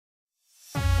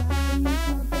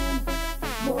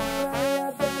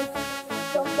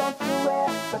So don't you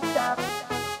ever stop.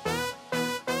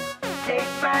 Take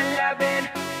my lovin',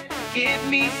 give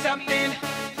me something,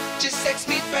 just sex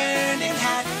me burning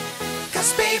hot.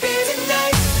 Cause baby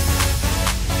tonight,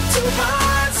 two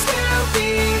hearts will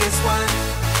beat as one.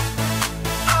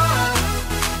 Oh,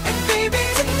 and baby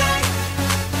tonight,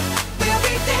 we'll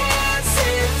be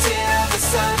dancing till the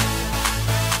sun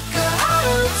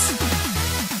comes.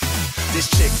 This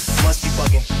chick must be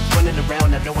bugging, running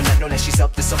around, I know that she's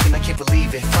up to something, I can't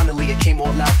believe it. Finally it came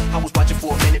all out, I was watching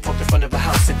for a minute, parked in front of a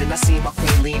house, and then I seen my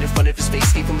queen lean in front of his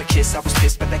face, gave him a kiss, I was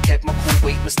pissed, but I kept my cool,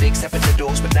 wait, mistakes happen to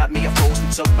those, but not me, I froze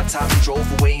and took my time and drove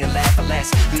away and laughed at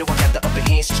last. I know I got the upper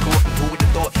hand, she's caught, and who would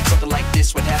have thought something like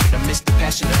this would happen? I missed the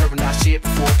passion of her and I shared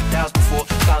before, hours before,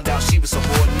 found out she was a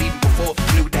whore, and even before,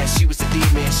 knew that she was a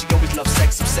demon, she always loved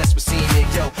sex, obsessed with seeing it,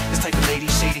 yo, this type of lady,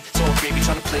 shady, talk, baby,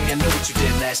 trying to play, I know what you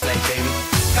did last night, baby.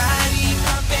 Body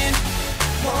pumping,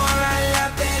 more I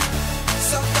love it,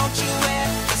 so don't you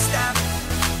ever stop.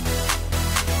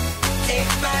 Take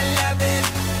my lovin',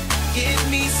 give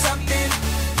me something,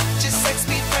 just sex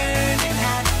me burning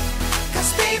hot.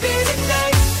 Cause baby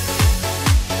tonight,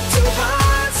 two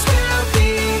hearts will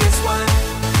beat as one.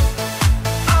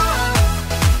 Oh,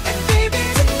 and baby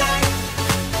tonight,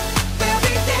 we'll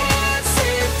be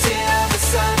dancing till the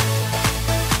sun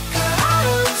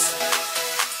comes.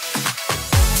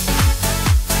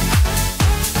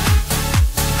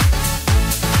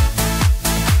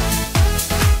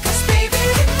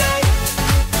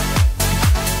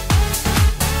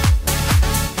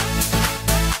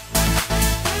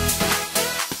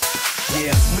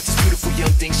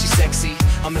 She's sexy,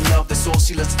 I'm in love, that's all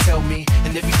she loves to tell me.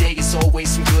 And every day is always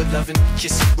some good loving,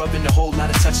 kissing, rubbing, a whole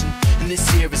lot of touching. And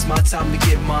this year is my time to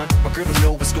get mine. My girl don't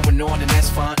know what's going on, and that's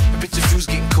fine. A picture views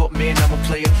getting caught, man, I'm a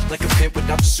player, like a pimp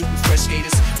without the suit and fresh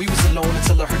skaters. We was alone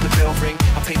until I heard the bell ring.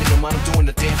 I paid it no mind, I'm doing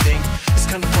the damn thing. It's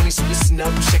kinda funny, so listen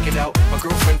up, check it out. My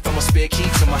girlfriend found my spare key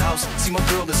to my house. See, my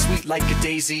girl is sweet like a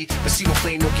daisy, but she don't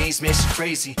play no games, man, she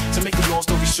crazy. To make a long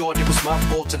story short, it was my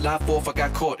fault. July 4th, I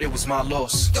got caught, it was my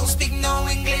loss. Don't speak no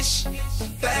English,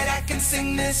 but I can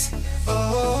sing this.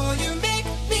 Oh, you make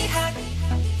me hot.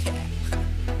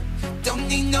 Don't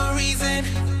need no reason,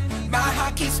 my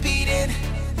heart keeps beating.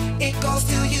 It goes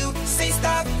till you say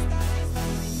stop.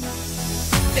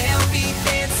 They'll be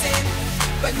dancing,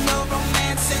 but no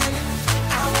romancing.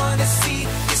 I wanna see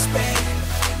you spread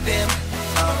them.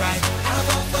 Alright, I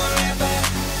won't forever.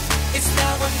 It's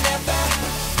now or never.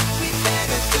 We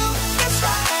better do this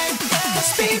right.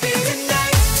 Cause baby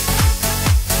tonight,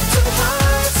 two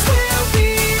hearts will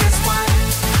beat as one.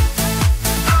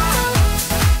 Oh,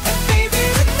 and baby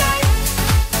tonight,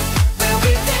 we'll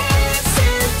be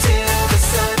dancing till the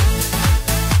sun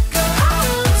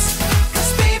comes.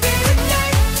 Cause baby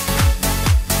tonight,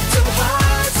 two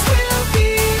hearts will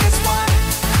beat as one.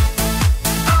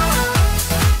 Oh,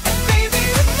 and baby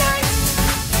tonight,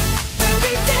 we'll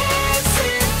be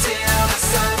dancing till the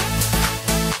sun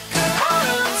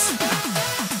comes.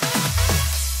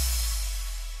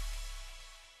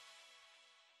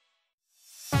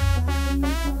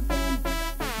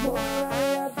 More I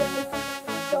love it,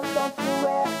 so don't you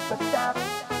ever stop.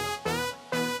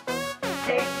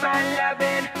 Take my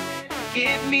lovin',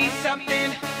 give me something,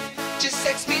 just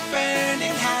sex me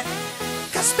burning hot.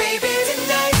 Cause baby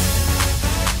tonight,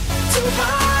 two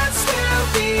hearts will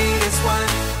beat as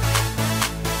one.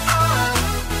 Oh,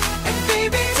 and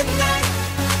baby tonight,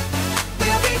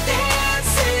 we'll be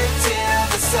dancing till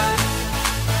the sun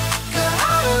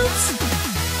comes.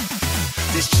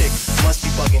 This chick must be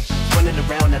bugging, running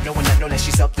around, I know that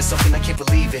she's up to something, I can't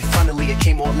believe it. Finally it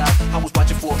came all out, I was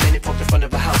watching for a minute, parked in front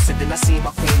of a house, and then I seen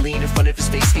my queen lean in front of his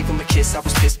face, gave him a kiss, I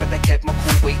was pissed, but I kept my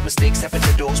cool, wait, mistakes happen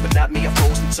to those, but not me, I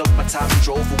froze and took my time and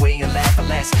drove away and laughed at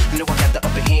last. I know I got the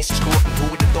upper hand, she's caught, and who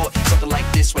would have thought something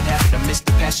like this would happen? I missed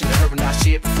the passion of her and I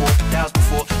shared before, hours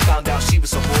before, found out she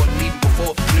was a whore, and even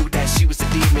before, knew that she was a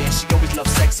demon, she always loved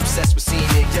sex, obsessed with seeing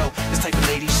it, yo, this type of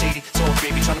lady, shady, talk,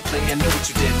 baby, trying to play, I know what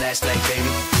you did last night, baby.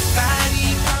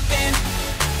 Body pumping,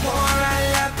 more I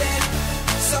love it,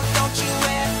 so don't you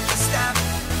ever stop.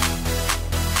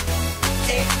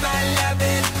 Take my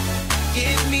lovin',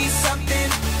 give me something,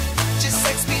 just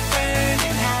sex me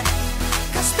burning hot.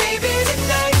 Cause baby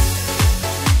tonight,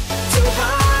 two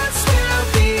hearts will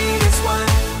beat as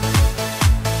one.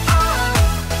 Oh,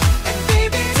 and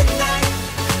baby tonight,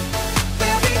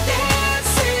 we'll be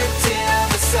dancing till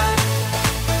the sun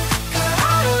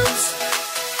comes.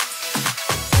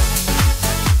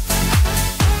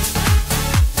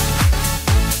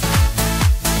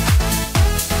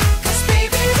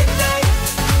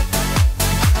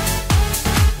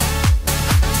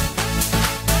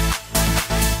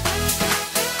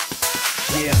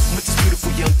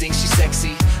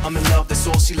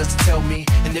 all she loves to tell me.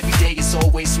 And every day it's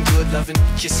always some good loving,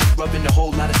 kissing, rubbing, a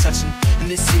whole lot of touching. And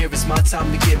this year is my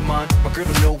time to get mine. My girl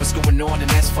don't know what's going on, and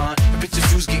that's fine. A bitch of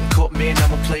dudes getting caught, man,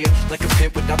 I'm a player, like a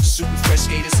pimp without the suit and fresh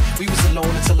skaters. We was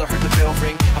alone until I heard the bell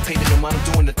ring. I paid it no mind,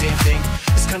 I'm doing the damn thing.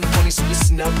 It's kinda funny, so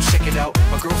listen up, check it out.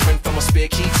 My girlfriend found my spare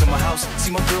key to my house.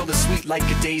 See, my girl is sweet like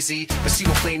a daisy, but she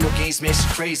don't play no games, man, she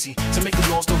crazy. To make a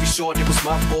long story short, it was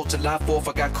my fault. July 4th,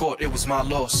 I got caught, it was my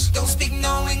loss. Don't speak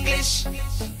no English,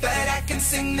 but I can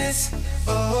sing this.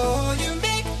 Oh, you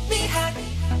make me hot.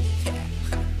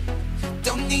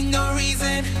 Don't need no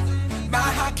reason, my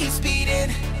heart keeps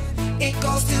beating. It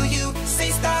goes till you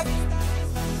say stop.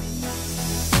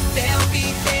 They'll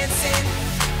be dancing,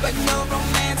 but no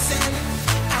romancing.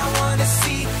 I wanna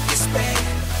see you spread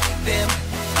them.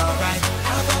 Alright,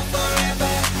 I'll go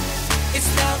forever. It's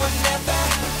now or never.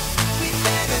 We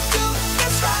better do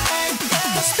this right.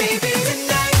 'Cause baby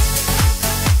tonight,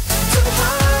 two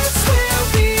hearts will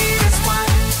beat as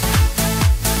one.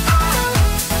 Oh,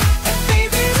 and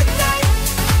baby tonight,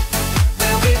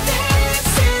 we'll be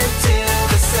dancing till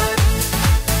the sun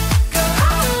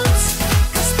comes.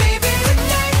 'Cause baby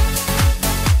tonight,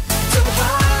 two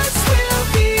hearts will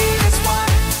beat as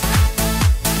one.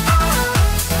 Oh,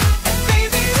 and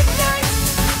baby tonight,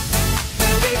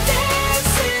 we'll be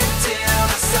dancing till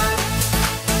the sun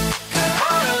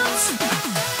comes.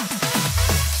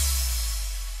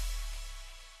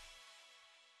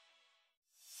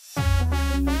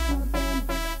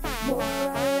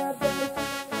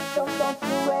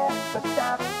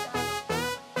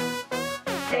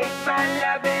 Take my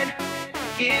lovin',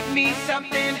 give me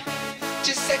something,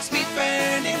 just sex me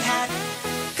burning hot.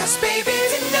 'Cause baby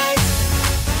tonight,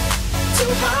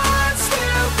 two hearts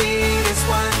will beat as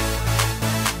one.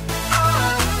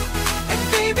 Oh, and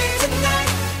baby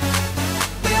tonight,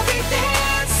 we'll be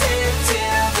dancing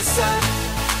till the sun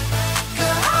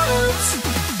comes.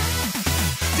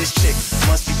 This chick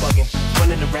must be bugging,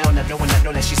 running around, I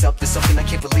know that she's up to something, I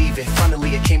can't believe it.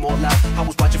 Finally it came all out. I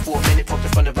was watching for a minute, parked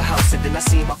in front of a house, and then I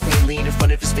seen my queen lean in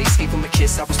front of his face, gave him a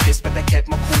kiss. I was pissed, but I kept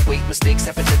my cool. Wait, mistakes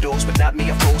happen to doors, but not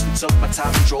me. I froze and took my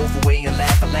time and drove away and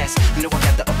laughed. Alas, I know I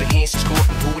got the upper hand, she's caught.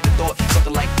 And who would have thought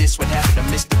something like this would happen? I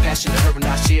missed the passion of her and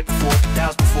I shared before.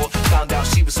 2,000 before, found out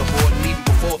she was a whore, and even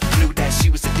before knew that she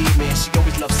was a demon. She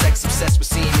always loved sex, obsessed with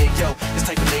seeing it. Yo, this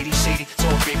type of lady shady, so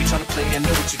baby trying to play. I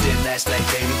know what you did last night,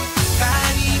 baby.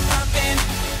 Body pumping,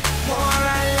 more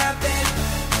I love it,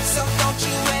 so don't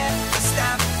you ever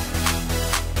stop.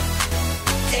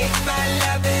 Take my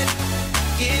lovin',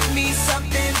 give me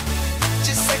something,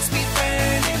 just sex me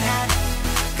burning hot.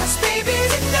 'Cause baby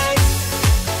tonight,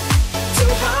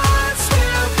 two hearts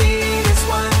will beat as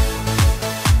one.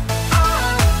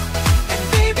 Oh, and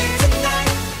baby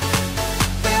tonight,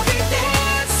 we'll be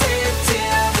dancing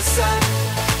till the sun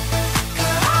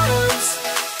comes.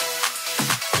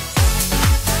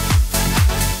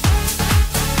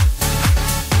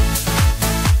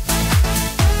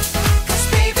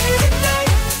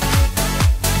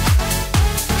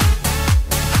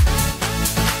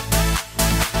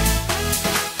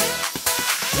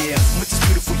 Yeah, with this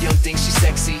beautiful young thing, she's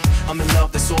sexy. I'm in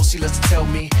love, that's all she loves to tell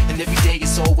me. And every day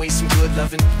it's always some good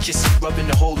loving, kissing, rubbing,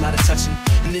 a whole lot of touching.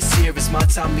 And this year is my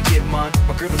time to get mine.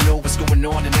 My girl don't know what's going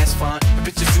on, and that's fine. A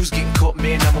bitch of dudes getting caught,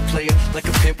 man, I'm a player, like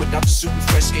a pimp without the suit and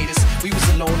fresh skaters. We was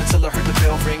alone until I heard the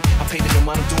bell ring. I paid it no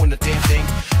mind, I'm doing the damn thing.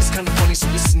 It's kinda funny, so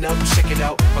listen up, check it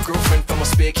out. My girlfriend found my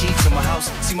spare key to my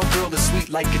house. See, my girl is sweet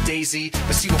like a daisy,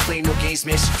 but she don't play no games,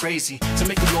 man, she crazy. To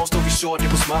make a long story short,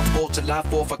 it was my fault. July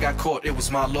 4th, I got caught, it was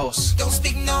my loss. Don't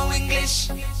speak no English,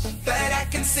 but I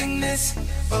can sing this.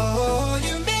 Oh,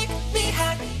 you make me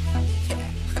hot.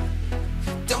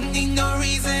 Don't need no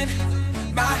reason,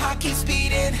 my heart keeps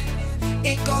beating.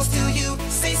 It goes till you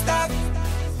say stop.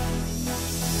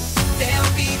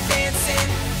 They'll be dancing,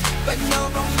 but no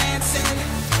romancing.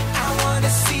 I wanna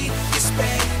see you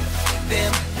spread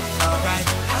them. Alright,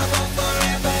 I'll go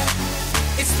forever.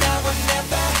 It's now or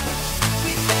never.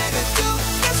 We better do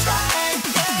this right.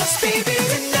 'Cause baby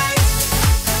tonight,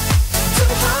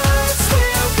 two hearts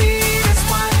will beat as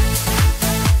one.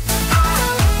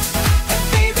 Oh, and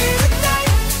baby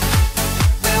tonight,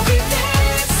 we'll be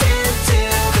dancing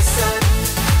till the sun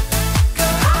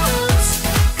comes.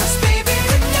 'Cause baby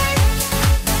tonight,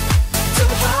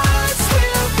 two hearts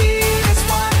will beat as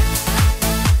one.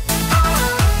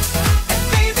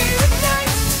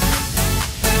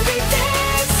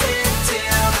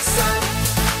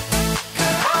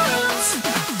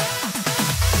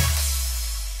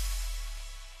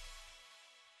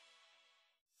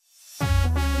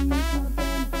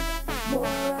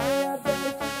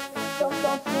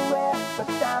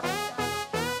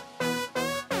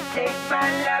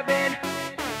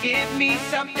 give me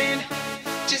something,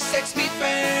 just sex me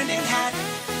burning hot.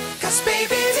 'Cause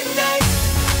baby tonight,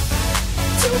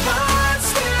 two hearts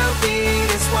will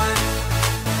beat as one.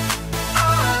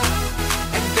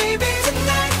 Oh, and baby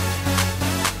tonight,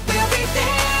 we'll be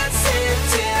dancing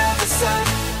till the sun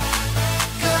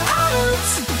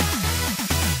comes.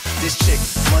 This chick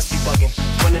must be bugging,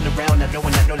 running around, I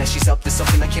know that she's up to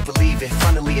something, I can't believe it.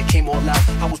 Finally it came all out,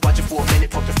 I was watching for a minute,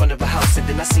 parked in front of a house, and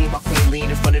then I seen my queen lean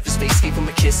in front of his face, gave him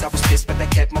a kiss, I was pissed, but I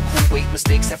kept my cool, wait,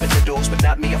 mistakes happen to those, but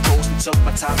not me, I froze and took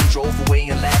my time and drove away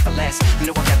and laughed, alas, I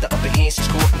know I got the upper hand, she's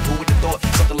caught, and who would have thought,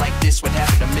 something like this would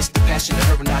happen, I missed the passion of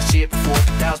her and I shared before,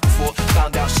 2,000 before,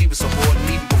 found out she was a whore, and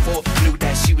even before, knew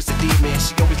that she was a demon,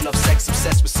 she always loved sex,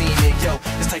 obsessed with semen, yo,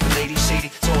 this type of lady,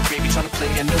 shady, talk baby, trying to play,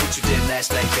 I know what you did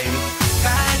last night, baby.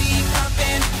 Body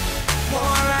pumping, more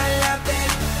I love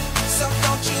it, so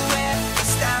don't you ever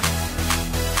stop.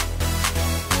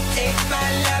 Take my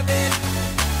loving,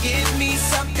 give me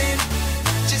something.